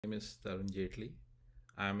Name is Tarun Jetli.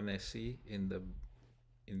 I'm an SE in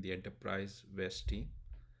the Enterprise West team.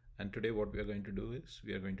 And today what we are going to do is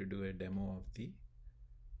we are going to do a demo of the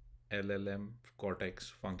LLM Cortex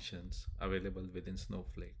functions available within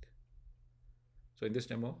Snowflake. So in this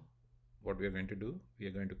demo, what we are going to do, we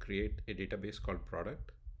are going to create a database called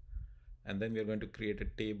product, and then we are going to create a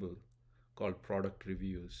table called product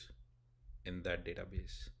reviews in that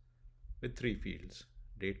database with three fields: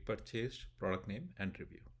 date purchased, product name, and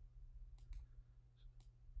review.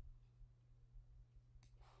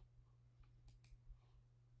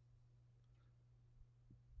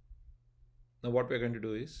 Now what we're going to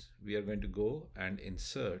do is we are going to go and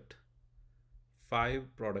insert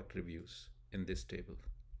 5 product reviews in this table.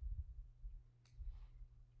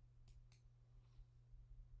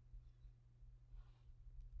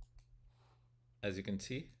 As you can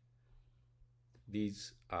see,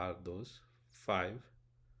 these are those 5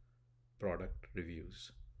 product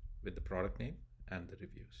reviews with the product name and the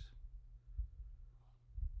reviews.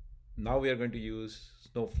 Now we are going to use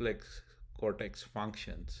Snowflake's Cortex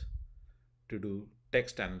functions to do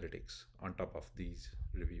text analytics on top of these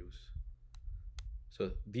reviews.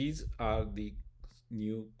 So these are the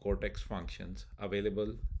new Cortex functions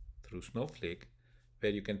available through Snowflake,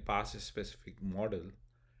 where you can pass a specific model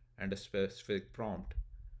and a specific prompt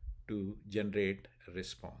to generate a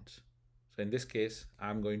response. So in this case,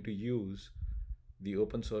 I'm going to use the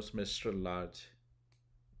open source Mistral Large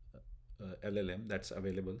LLM that's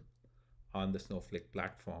available on the Snowflake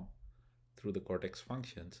platform through the Cortex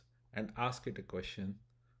functions and ask it a question: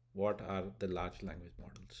 what are the large language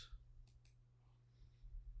models?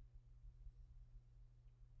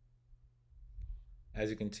 As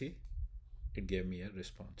you can see, it gave me a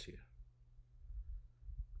response here.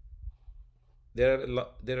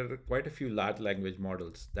 There are quite a few large language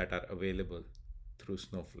models that are available through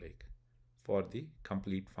Snowflake for the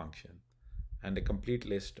complete function, and a complete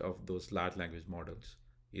list of those large language models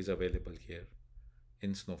is available here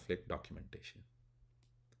in Snowflake documentation.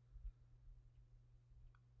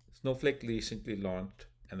 Snowflake recently launched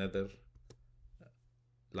another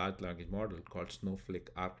large language model called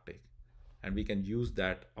Snowflake Arctic, and we can use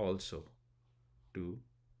that also to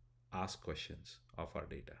ask questions of our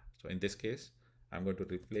data. So in this case, I'm going to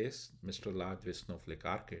replace Mr. Large with Snowflake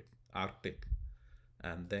Arctic,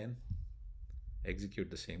 and then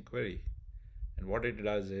execute the same query. And what it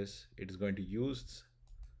does is it is going to use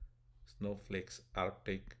Snowflake's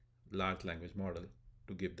Arctic large language model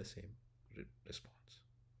to give the same response.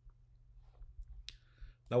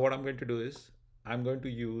 Now what I'm going to do is I'm going to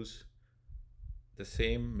use the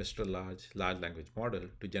same Mr. Large language model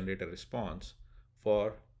to generate a response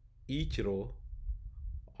for each row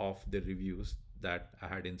of the reviews that I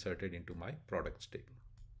had inserted into my products table.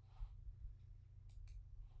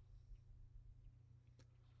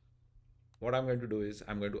 What I'm going to do is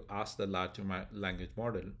I'm going to ask the large language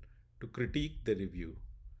model to critique the review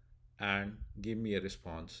and give me a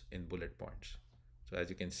response in bullet points. So as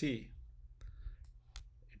you can see,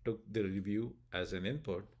 it took the review as an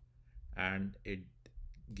input and it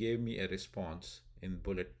gave me a response in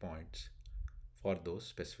bullet points for those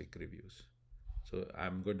specific reviews. So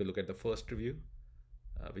I'm going to look at the first review,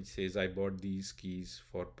 which says I bought these keys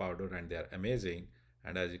for powder and they're amazing.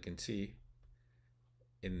 And as you can see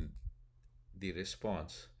in the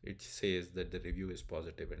response, it says that the review is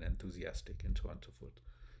positive and enthusiastic and so on and so forth.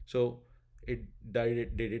 So it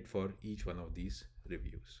did it for each one of these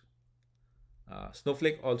reviews.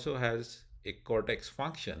 Snowflake also has a Cortex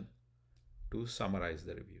function to summarize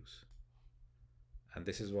the reviews. And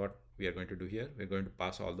this is what we are going to do here. We're going to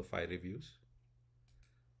pass all the 5 reviews,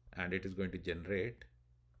 and it is going to generate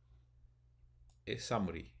a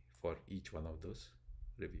summary for each one of those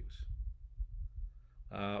reviews.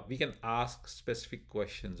 We can ask specific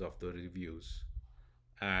questions of the reviews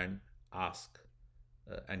and ask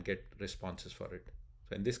and get responses for it.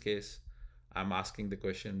 So in this case, I'm asking the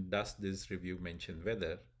question, does this review mention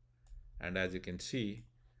weather? And as you can see,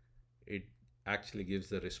 it actually gives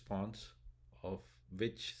the response of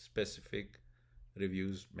which specific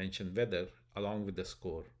reviews mention weather along with the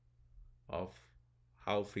score of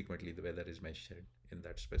how frequently the weather is mentioned in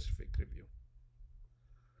that specific review.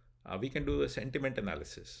 We can do a sentiment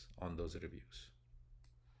analysis on those reviews.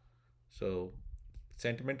 So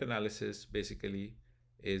sentiment analysis basically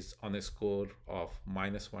is on a score of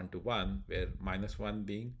 -1 to 1, where -1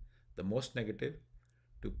 being the most negative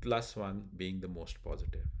to +1 being the most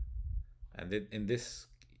positive. And then in this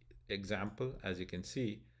example, as you can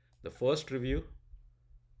see, the first review,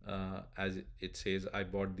 as it says, I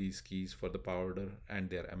bought these keys for the powder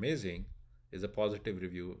and they're amazing, is a positive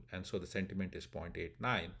review, and so the sentiment is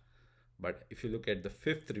 0.89. But if you look at the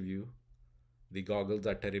fifth review, the goggles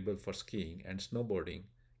are terrible for skiing and snowboarding,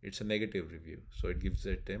 it's a negative review. So it gives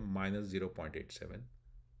it a minus 0.87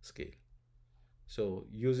 scale. So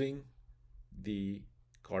using the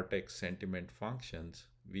Cortex sentiment functions,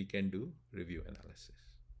 we can do review analysis.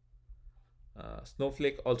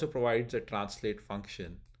 Snowflake also provides a translate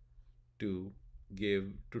function to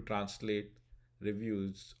translate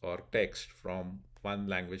reviews or text from one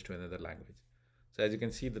language to another language. So as you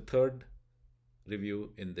can see, the third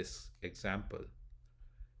review in this example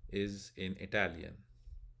is in Italian,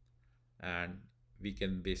 and we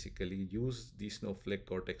can basically use the Snowflake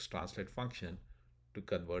Cortex translate function to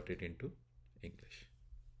convert it into English.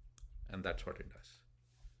 And that's what it does.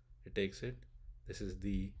 It takes it. This is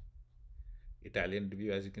the Italian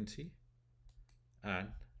review, as you can see. And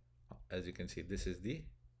as you can see, this is the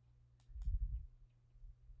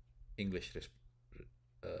English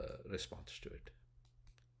response to it.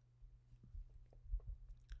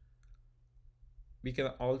 We can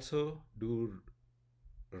also do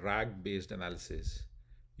RAG-based analysis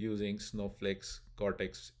using Snowflake's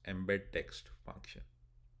Cortex embed text function.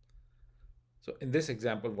 So in this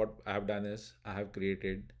example, what I have done is I have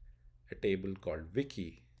created a table called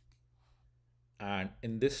wiki. And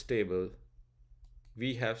in this table,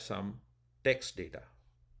 we have some text data,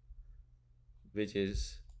 which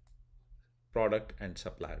is product and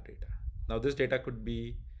supplier data. Now this data could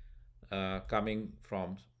be coming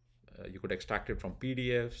from, you could extract it from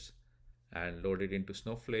PDFs and load it into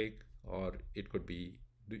Snowflake, or it could be,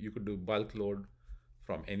 you could do bulk load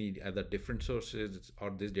from any other different sources, or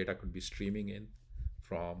this data could be streaming in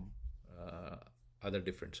from other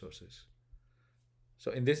different sources.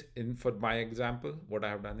 So for my example, what I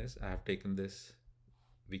have done is I have taken this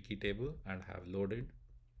wiki table and have loaded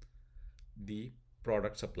the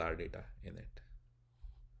product supplier data in it.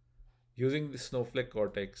 Using the Snowflake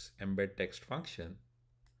Cortex embed text function,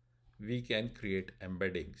 we can create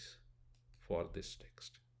embeddings for this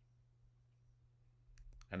text.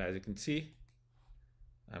 And as you can see,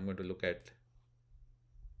 I'm going to look at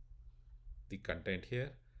the content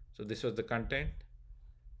here. So this was the content,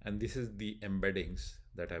 and this is the embeddings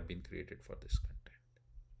that have been created for this content.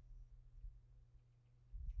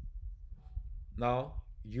 Now,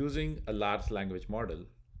 using a large language model,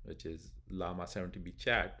 which is Llama 70B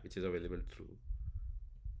chat, which is available through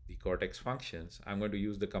the Cortex functions, I'm going to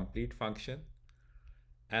use the complete function,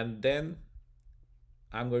 and then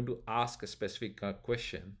I'm going to ask a specific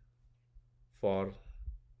question for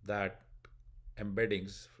that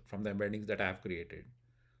embeddings, from the embeddings that I have created.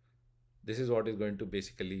 This is what is going to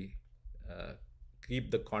basically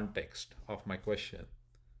keep the context of my question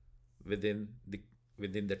within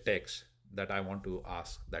the text that I want to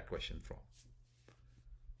ask that question from.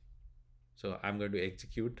 So I'm going to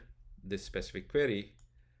execute this specific query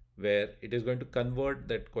where it is going to convert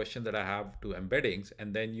that question that I have to embeddings,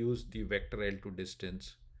 and then use the vector L2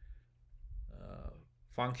 distance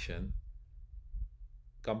function,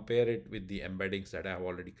 compare it with the embeddings that I have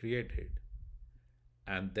already created,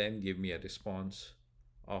 and then give me a response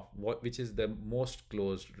of which is the most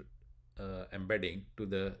closed embedding to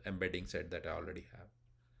the embedding set that I already have.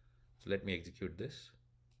 So let me execute this.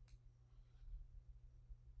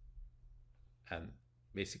 And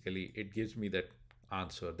basically it gives me that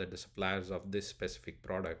answer that the suppliers of this specific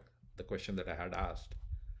product, the question that I had asked,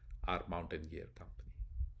 are Mountain Gear Company.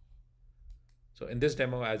 So in this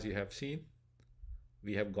demo, as you have seen,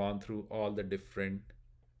 we have gone through all the different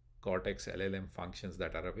Cortex LLM functions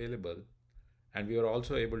that are available, and we are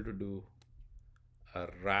also able to do a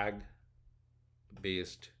RAG-based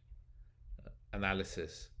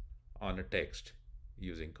analysis on a text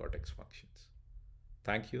using Cortex functions.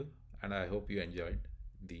 Thank you, and I hope you enjoyed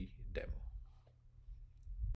the demo.